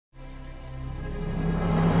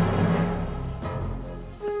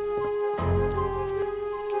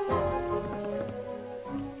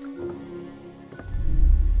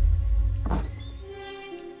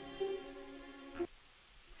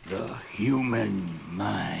human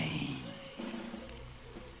mind.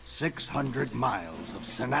 600 miles of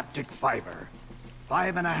synaptic fiber,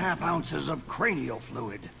 5.5 ounces of cranial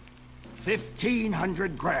fluid,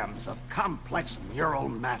 1,500 grams of complex neural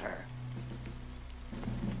matter.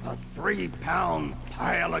 A 3-pound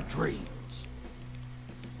pile of dreams.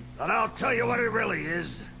 But I'll tell you what it really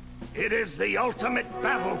is. It is the ultimate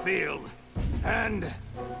battlefield, and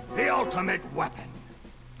the ultimate weapon.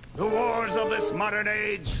 The wars of this modern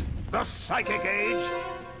age, the psychic age,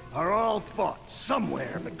 are all fought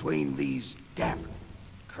somewhere between these damp,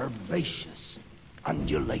 curvaceous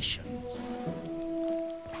undulations.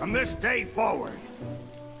 From this day forward,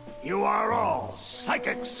 you are all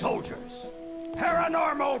psychic soldiers,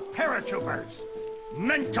 paranormal paratroopers,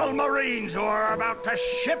 mental marines who are about to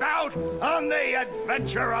ship out on the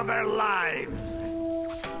adventure of their lives.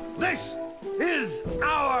 This is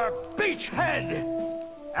our beachhead,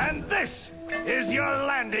 and this is your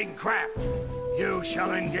landing craft. You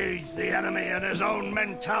shall engage the enemy in his own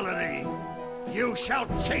mentality. You shall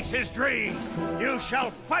chase his dreams. You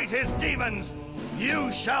shall fight his demons.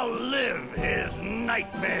 You shall live his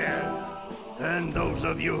nightmares. And those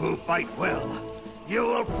of you who fight well, you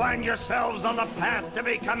will find yourselves on the path to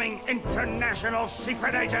becoming international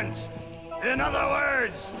secret agents. In other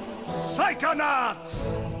words,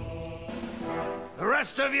 Psychonauts. The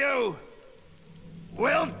rest of you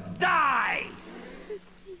will die.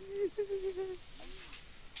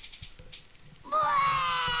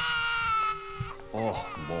 Oh,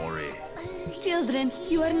 Maury. Children,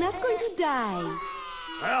 you are not going to die.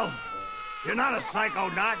 Well, if you're not a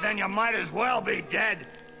psychonaut, then you might as well be dead.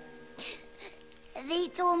 They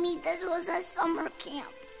told me this was a summer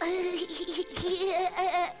camp.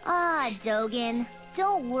 Ah, Dogen.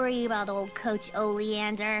 Don't worry about old Coach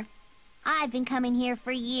Oleander. I've been coming here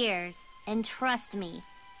for years, and trust me,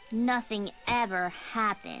 nothing ever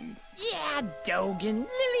happens. Yeah, Dogen,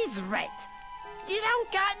 Lily's right. You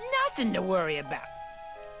don't got nothing to worry about.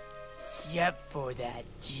 Except for that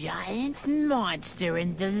giant monster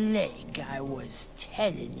in the lake I was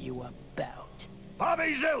telling you about.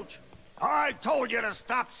 Bobby Zilch, I told you to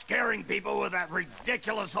stop scaring people with that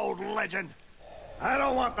ridiculous old legend. I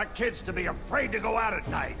don't want the kids to be afraid to go out at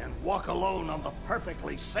night and walk alone on the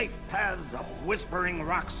perfectly safe paths of Whispering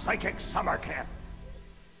Rock Psychic Summer Camp.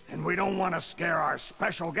 And we don't want to scare our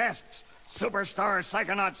special guests, superstar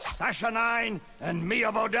psychonauts Sasha 9 and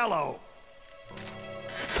Mia Vodello.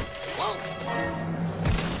 Whoa!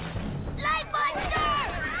 Light monster!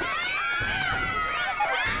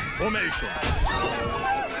 Formation.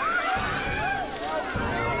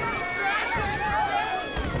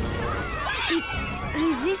 It's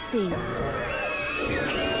resisting.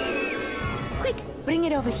 Quick, bring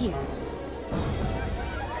it over here.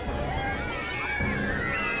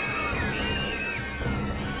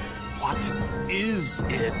 What is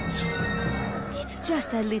it? It's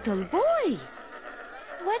just a little boy.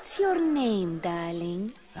 What's your name,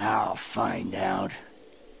 darling? I'll find out.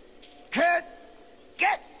 Kid,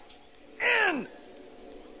 get in!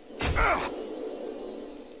 Ugh.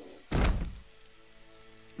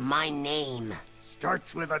 My name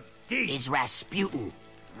Starts with a D. is Rasputin.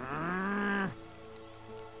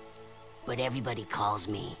 But everybody calls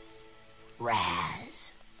me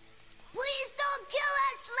Raz. Please don't kill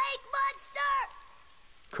us, lake monster!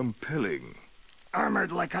 Compelling.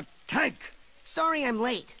 Armored like a tank. Sorry I'm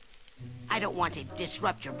late. I don't want to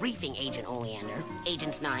disrupt your briefing, Agent Oleander.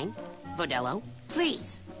 Agents 9, Vodello,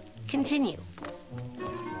 please, continue.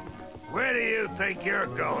 Where do you think you're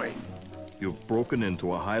going? You've broken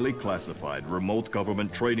into a highly classified remote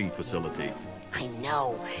government training facility. I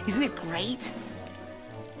know. Isn't it great?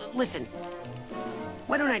 Listen,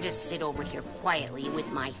 why don't I just sit over here quietly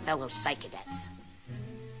with my fellow psychedets?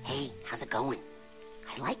 Hey, how's it going?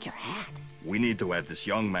 I like your hat. We need to have this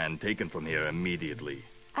young man taken from here immediately.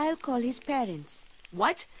 I'll call his parents.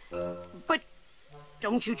 What? But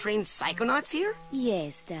don't you train psychonauts here?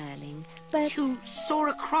 Yes, darling, but... To soar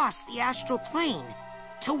across the astral plane.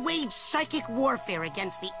 To wage psychic warfare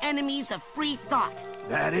against the enemies of free thought.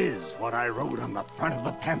 That is what I wrote on the front of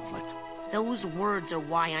the pamphlet. Those words are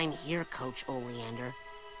why I'm here, Coach Oleander.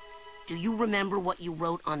 Do you remember what you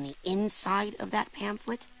wrote on the inside of that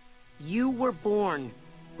pamphlet? You were born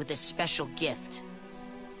with a special gift.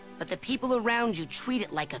 But the people around you treat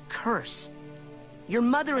it like a curse. Your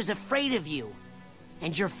mother is afraid of you.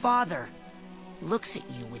 And your father looks at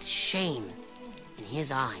you with shame in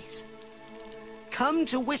his eyes. Come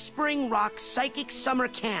to Whispering Rock Psychic Summer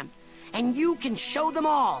Camp, and you can show them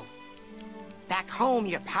all. Back home,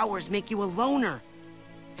 your powers make you a loner,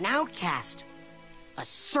 an outcast, a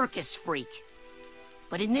circus freak.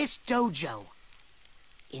 But in this dojo,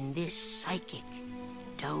 in this psychic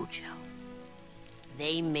dojo,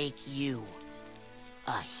 they make you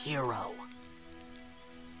a hero.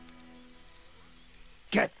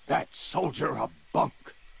 Get that soldier a bunk.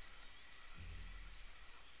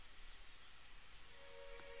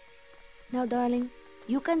 Now, darling,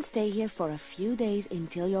 you can stay here for a few days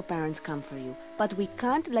until your parents come for you, but we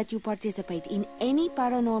can't let you participate in any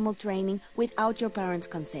paranormal training without your parents'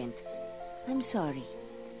 consent. I'm sorry.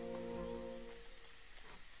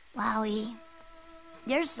 Wowie,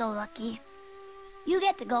 you're so lucky. You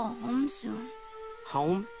get to go home soon.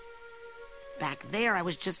 Home? Back there, I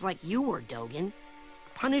was just like you were, Dogen.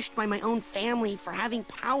 Punished by my own family for having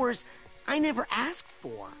powers I never asked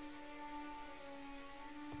for.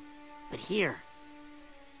 But here,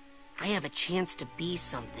 I have a chance to be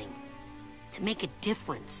something, to make a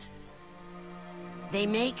difference. They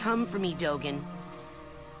may come for me, Dogen,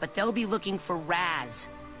 but they'll be looking for Raz,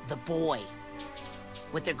 the boy.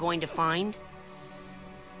 What they're going to find,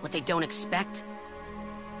 what they don't expect,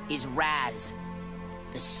 is Raz,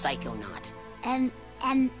 the Psychonaut. And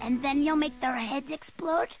then you'll make their heads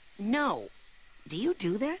explode? No. Do you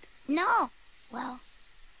do that? No. Well,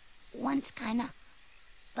 once kinda.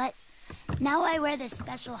 But now I wear this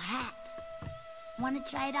special hat. Want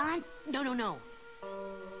to try it on? No.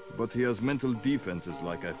 But he has mental defenses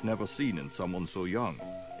like I've never seen in someone so young.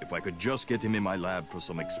 If I could just get him in my lab for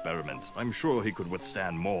some experiments, I'm sure he could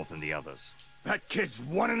withstand more than the others. That kid's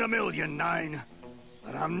 1 in a million, Nine.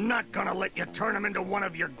 But I'm not gonna let you turn him into one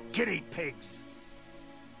of your guinea pigs.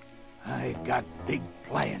 I've got big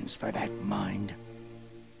plans for that mind.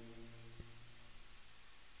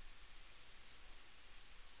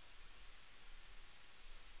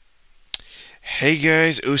 Hey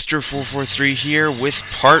guys, Oster443 here with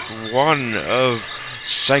part 1 of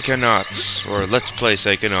Psychonauts, or Let's Play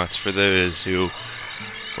Psychonauts for those who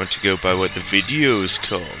want to go by what the video is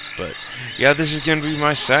called. But yeah, this is going to be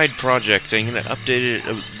my side project. I'm going to update it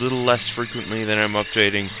a little less frequently than I'm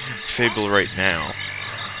updating Fable right now.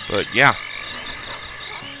 But yeah,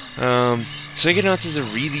 Psychonauts is a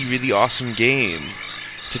really awesome game.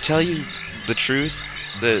 To tell you the truth,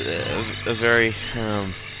 a very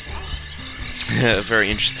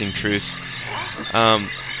interesting truth.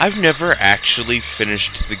 I've never actually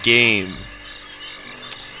finished the game.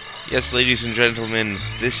 Yes, ladies and gentlemen,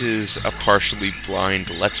 this is a partially blind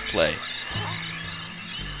Let's Play.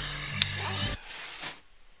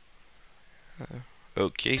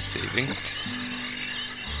 Okay, saving.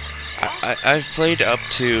 I've played up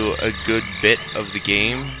to a good bit of the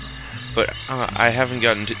game, but I haven't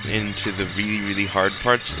gotten into the really hard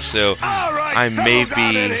parts, so I may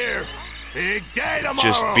be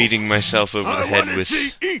just beating myself over the head with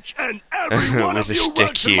each and every one with of a you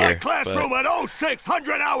stick here. Classroom at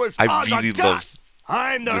 0600 hours I really love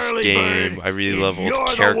I'm the this early game. bird. I really love all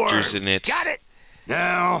the characters in it. Got it?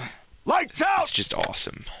 Now, lights out! It's just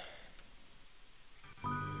awesome.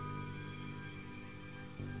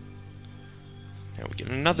 Now we get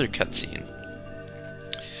another cutscene.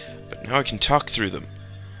 But now I can talk through them.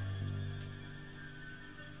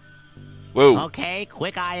 Whoa! Okay,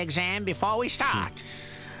 quick eye exam before we start.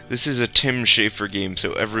 This is a Tim Schafer game,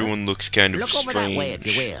 so everyone looks kind of Look strange. over that way, if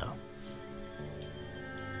you will.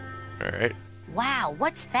 Alright. Wow,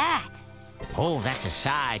 what's that? Oh, that's a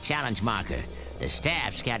psi challenge marker. The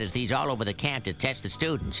staff scatters these all over the camp to test the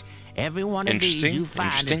students. Every one of these you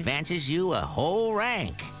find advances you a whole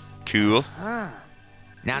rank. Cool.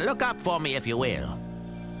 Now look up for me, if you will.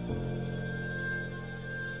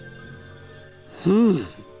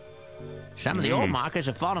 Some of the old markers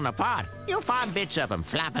have fallen apart. You'll find bits of them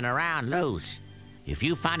flapping around loose. If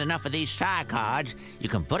you find enough of these psi cards, you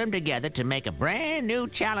can put them together to make a brand new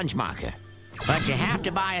challenge marker. But you have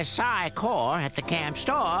to buy a psi core at the camp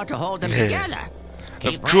store to hold them together.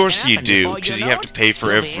 Of course you do, because you have to pay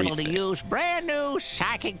for everything. You'll be able to use brand new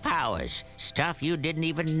psychic powers, stuff you didn't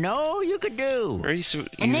even know you could do. Are you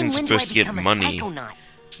And then even when do I supposed to get become a money psychonaut?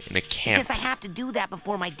 in a camp? Because I have to do that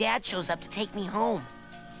before my dad shows up to take me home.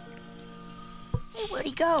 Hey, where'd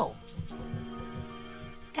he go?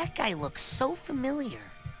 That guy looks so familiar.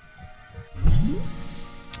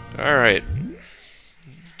 Alright.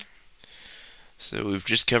 So we've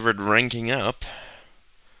just covered ranking up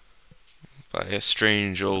by a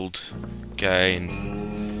strange old guy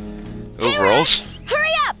in overalls.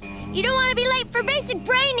 Hurry up! You don't want to be late for basic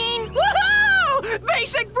braining! Woohoo!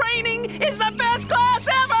 Basic braining is the best class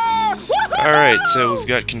ever! Woohoo! Alright, so we've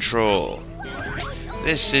got control.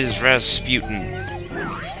 This is Rasputin.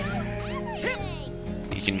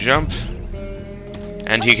 He can jump,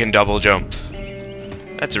 and he can double jump.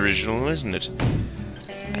 That's original, isn't it?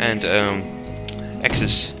 And, X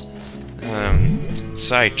is,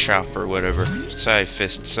 Psy Chop or whatever. Psy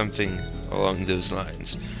Fist, something along those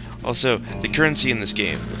lines. Also, the currency in this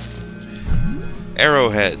game.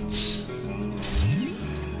 Arrowheads.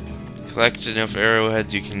 Collect enough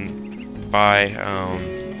arrowheads, you can buy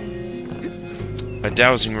a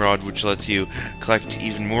dowsing rod, which lets you collect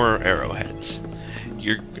even more arrowheads.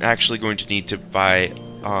 You're actually going to need to buy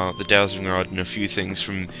the dowsing rod and a few things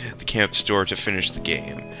from the camp store to finish the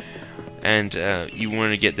game. And you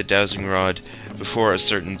want to get the dowsing rod before a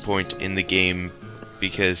certain point in the game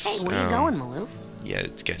because... Hey, where you going, Maloof? Yeah,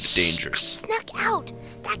 it's kind of dangerous. I snuck out.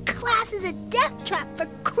 That class is a death trap for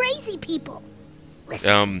crazy people.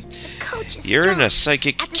 Listen, the coach is you're strong. in a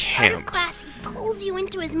psychic At the start of camp. class, he pulls you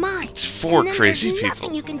into his mind. It's for and then crazy there's people.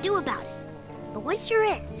 Nothing you can do about it. But once you're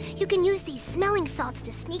in, you can use these smelling salts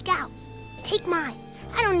to sneak out. Take mine.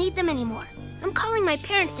 I don't need them anymore. I'm calling my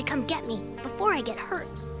parents to come get me before I get hurt.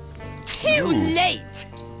 Too late!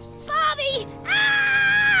 Bobby!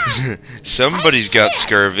 Ah! Somebody's got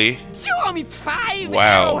scurvy. You owe me 5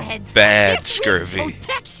 Wow, arrowheads bad for this scurvy. week's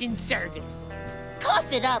protection service.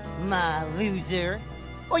 Cough it up, my loser,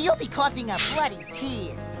 or you'll be coughing up bloody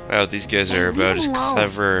tears. Wow, these guys are about as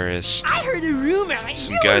clever as I heard a rumor that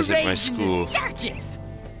some you guys were at my raised in school. the circus.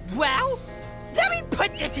 Well, let me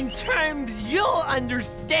put this in terms you'll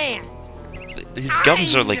understand. His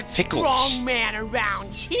gums are I'm like the pickles. strong man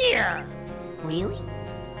around here. Really?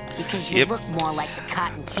 Because you Yep. look more like the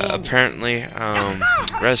cotton candy. Apparently,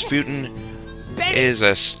 Rasputin Betty, is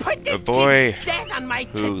a put this boy kid's death on my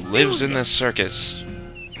who to-do lives in the list. circus,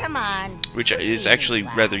 Come on. which is actually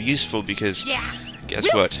rather useful because Yeah. guess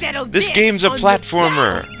we'll what? settle This game's a on the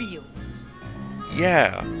platformer. battlefield.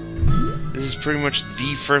 Yeah, this is pretty much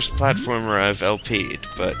the first platformer I've LP'd,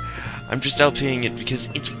 but I'm just LPing it because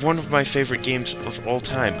it's one of my favorite games of all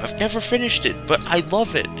time. I've never finished it, but I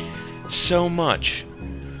love it so much.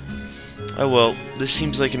 Oh well, this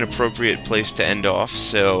seems like an appropriate place to end off,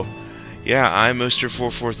 so yeah, I'm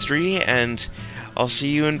Oster443, and I'll see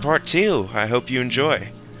you in part 2. I hope you enjoy.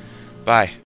 Bye.